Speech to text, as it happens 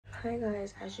Hi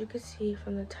guys, as you can see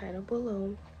from the title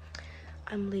below,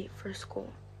 I'm late for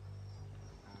school.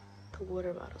 The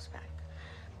water bottle's back.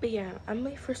 But yeah, I'm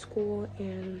late for school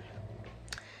and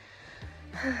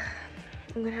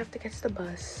I'm gonna have to catch the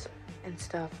bus and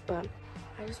stuff. But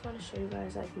I just want to show you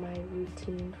guys like my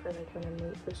routine for like when I'm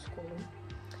late for school.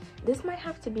 This might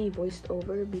have to be voiced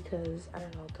over because I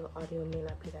don't know, the audio may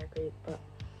not be that great, but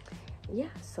yeah,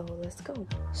 so let's go.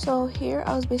 So here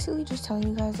I was basically just telling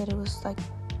you guys that it was like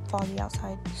foggy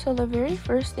outside. So the very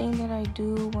first thing that I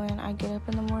do when I get up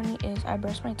in the morning is I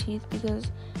brush my teeth,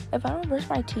 because if I don't brush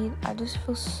my teeth, I just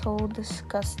feel so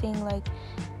disgusting. Like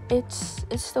it's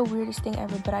the weirdest thing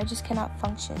ever, but I just cannot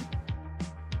function.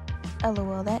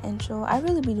 LOL, that intro. I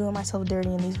really be doing myself dirty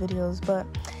in these videos, but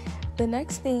the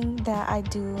next thing that I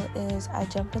do is I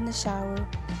jump in the shower.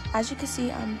 As you can see,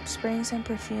 I'm spraying some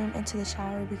perfume into the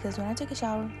shower because when I take a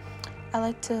shower, I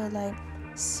like to like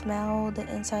smell the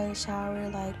inside of the shower.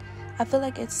 Like I feel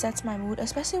like it sets my mood,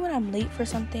 especially when I'm late for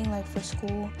something like for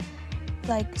school.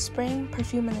 Like spraying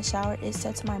perfume in the shower, it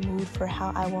sets my mood for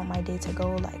how I want my day to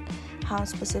go, like how I'm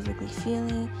specifically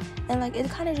feeling, and like it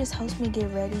kind of just helps me get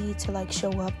ready to like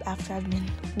show up after I've been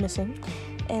missing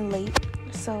and late.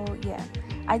 So yeah,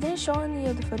 I didn't show any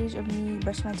of the footage of me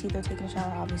brushing my teeth or taking a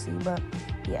shower obviously, but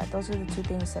yeah, those are the two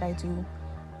things that I do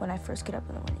when I first get up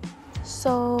in the morning.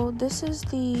 So this is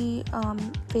the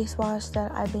face wash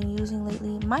that I've been using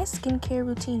lately. My skincare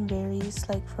routine varies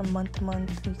like from month to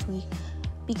month, week to week,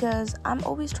 because I'm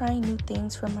always trying new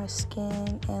things for my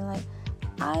skin, and like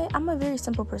I'm a very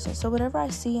simple person. So whatever I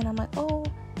see and I'm like, oh,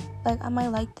 like I might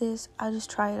like this, I just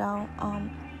try it out.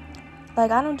 Like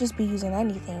I don't just be using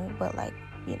anything, but like,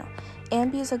 you know,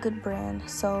 Ambi is a good brand.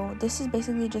 So this is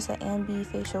basically just an Ambi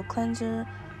facial cleanser,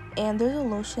 and there's a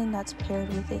lotion that's paired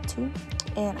with it too,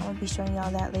 and I'm gonna be showing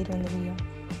y'all that later in the video.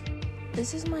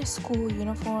 This is my school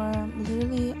uniform.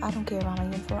 Literally, I don't care about my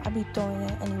uniform. I be throwing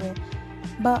it anywhere.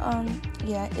 But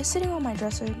yeah, it's sitting on my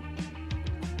dresser.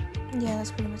 Yeah,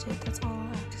 that's pretty much it. That's all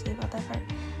I have to say about that part.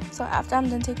 So after I'm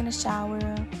done taking a shower,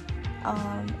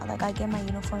 I get my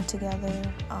uniform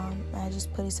together. I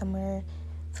just put it somewhere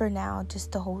for now,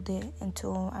 just to hold it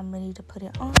until I'm ready to put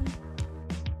it on.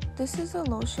 This is a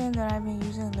lotion that I've been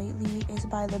using lately. It's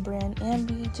by the brand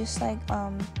Ambi, just like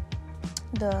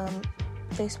the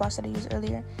face wash that I used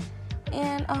earlier.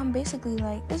 And basically,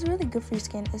 like, it's really good for your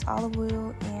skin. It's olive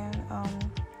oil and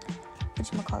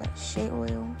shea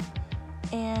oil,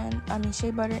 and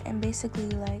shea butter, and basically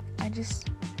like I just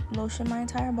lotion my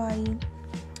entire body.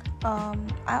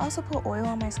 I also put oil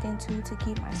on my skin too, to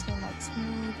keep my skin like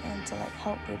smooth and to like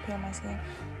help repair my skin,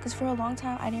 because for a long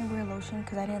time I didn't wear lotion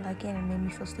because I didn't like it and it made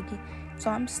me feel sticky.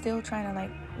 So I'm still trying to like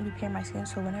repair my skin,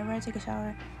 so whenever I take a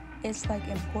shower, it's like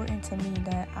important to me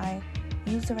that I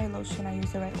use the right lotion, I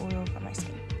use the right oil for my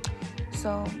skin.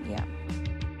 So yeah,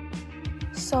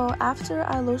 so after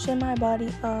I lotion my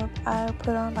body up, I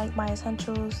put on like my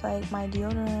essentials, like my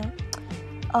deodorant.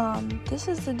 This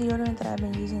is the deodorant that I've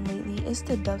been using lately. It's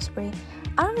the Dove spray.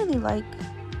 I don't really like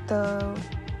the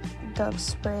Dove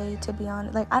spray, to be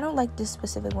honest. Like I don't like this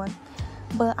specific one,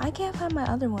 but I can't find my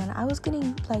other one. I was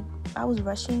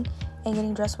rushing and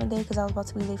getting dressed one day because I was about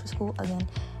to be late for school again,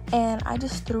 and I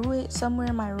just threw it somewhere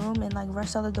in my room and like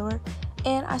rushed out the door.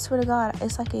 And I swear to God,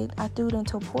 it's like I threw it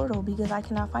into a portal because I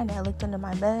cannot find it. I looked under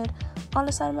my bed, on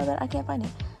the side of my bed, I can't find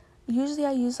it. Usually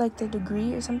I use like the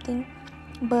Degree or something,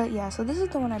 but yeah, so this is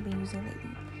the one I've been using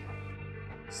lately.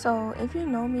 So if you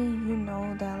know me, you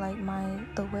know that like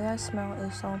the way I smell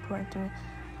is so important to me.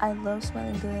 I love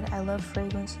smelling good. I love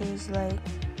fragrances. Like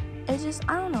it's just,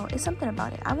 I don't know, it's something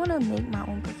about it. I want to make my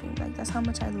own perfume. Like that's how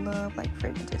much I love like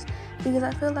fragrances, because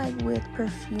I feel like with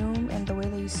perfume and the way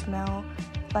that you smell,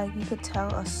 like you could tell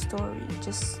a story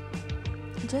just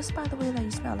by the way that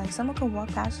you smell. Like someone could walk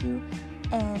past you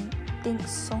and think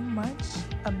so much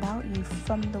about you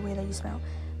from the way that you smell.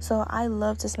 So I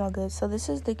love to smell good. So this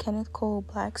is the Kenneth Cole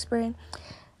Black Spray.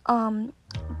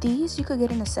 These you could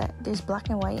get in a set. There's black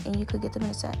and white, and you could get them in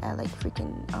a set at like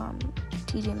freaking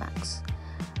TJ Maxx.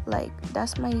 Like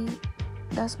that's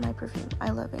my perfume. I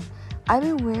love it. I've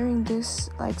been wearing this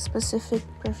like specific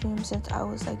perfume since I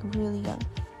was like really young,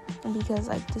 because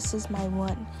like this is my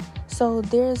one. So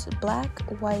there's black,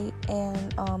 white,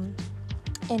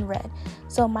 and red.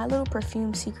 So my little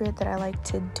perfume secret that I like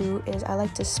to do is I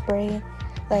like to spray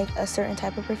like a certain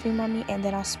type of perfume on me, and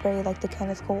then I'll spray like the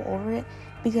Kenneth Cole over it,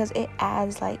 because it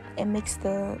adds like, it makes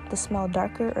the smell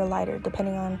darker or lighter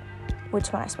depending on which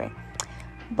one I spray.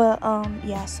 But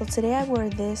yeah, so today I wore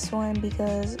this one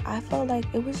because I felt like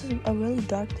it was a really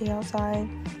dark day outside,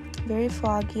 very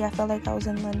foggy. I felt like I was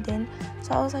in London,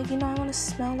 so I was like, I want to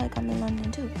smell like I'm in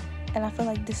London too. and I feel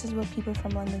like this is what people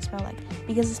from London smell like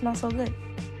because it smells so good.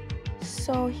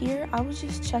 So here I was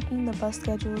just checking the bus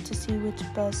schedule to see which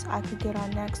bus I could get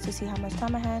on next to see how much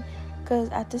time I had, because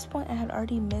at this point I had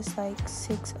already missed like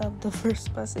 6 of the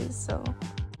first buses. So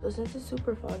since it's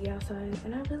super foggy outside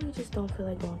and I really just don't feel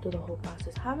like going through the whole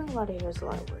process, having a lot of hair is a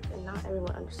lot of work and not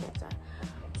everyone understands that.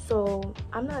 So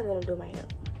I'm not gonna do my hair.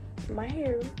 My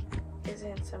hair is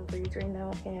in some braids right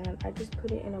now and I just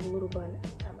put it in a little bun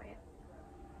and tie my hair.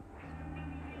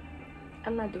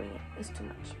 I'm not doing it, it's too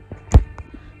much.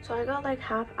 So I got like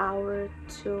half hour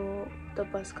till the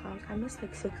bus comes. I missed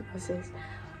like 6 buses.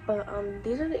 But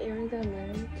these are the earrings that I'm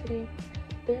wearing today.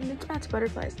 They're mixed match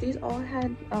butterflies. These all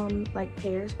had like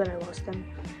pairs, but I lost them.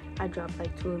 I dropped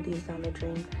like 2 of these down the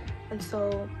drain. And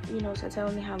so, you know, since I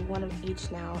only have 1 of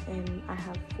each now and I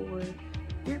have 4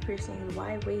 ear piercings,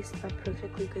 why waste a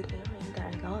perfectly good earring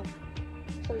that I love?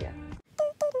 So yeah.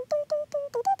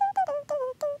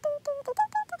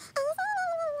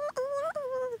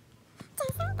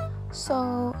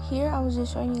 So here I was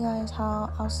just showing you guys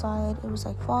how outside it was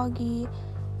like foggy.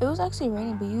 It was actually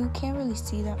raining, but you can't really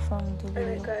see that from the video.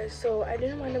 Alright guys, so I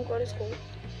didn't wind up going to school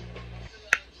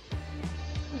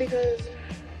because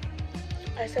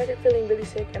I started feeling really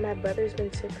sick and my brother's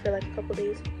been sick for like a couple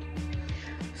days.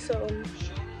 So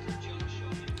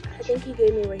I think he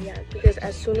gave me what he had, because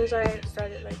as soon as I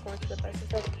started like going to the bus and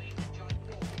stuff,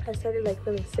 I started like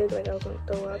feeling sick, like I was gonna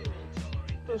throw up.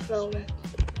 And so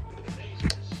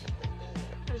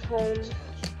I'm home.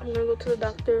 I'm gonna go to the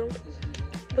doctor.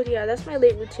 But yeah, that's my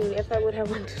late routine if I would have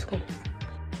went to school.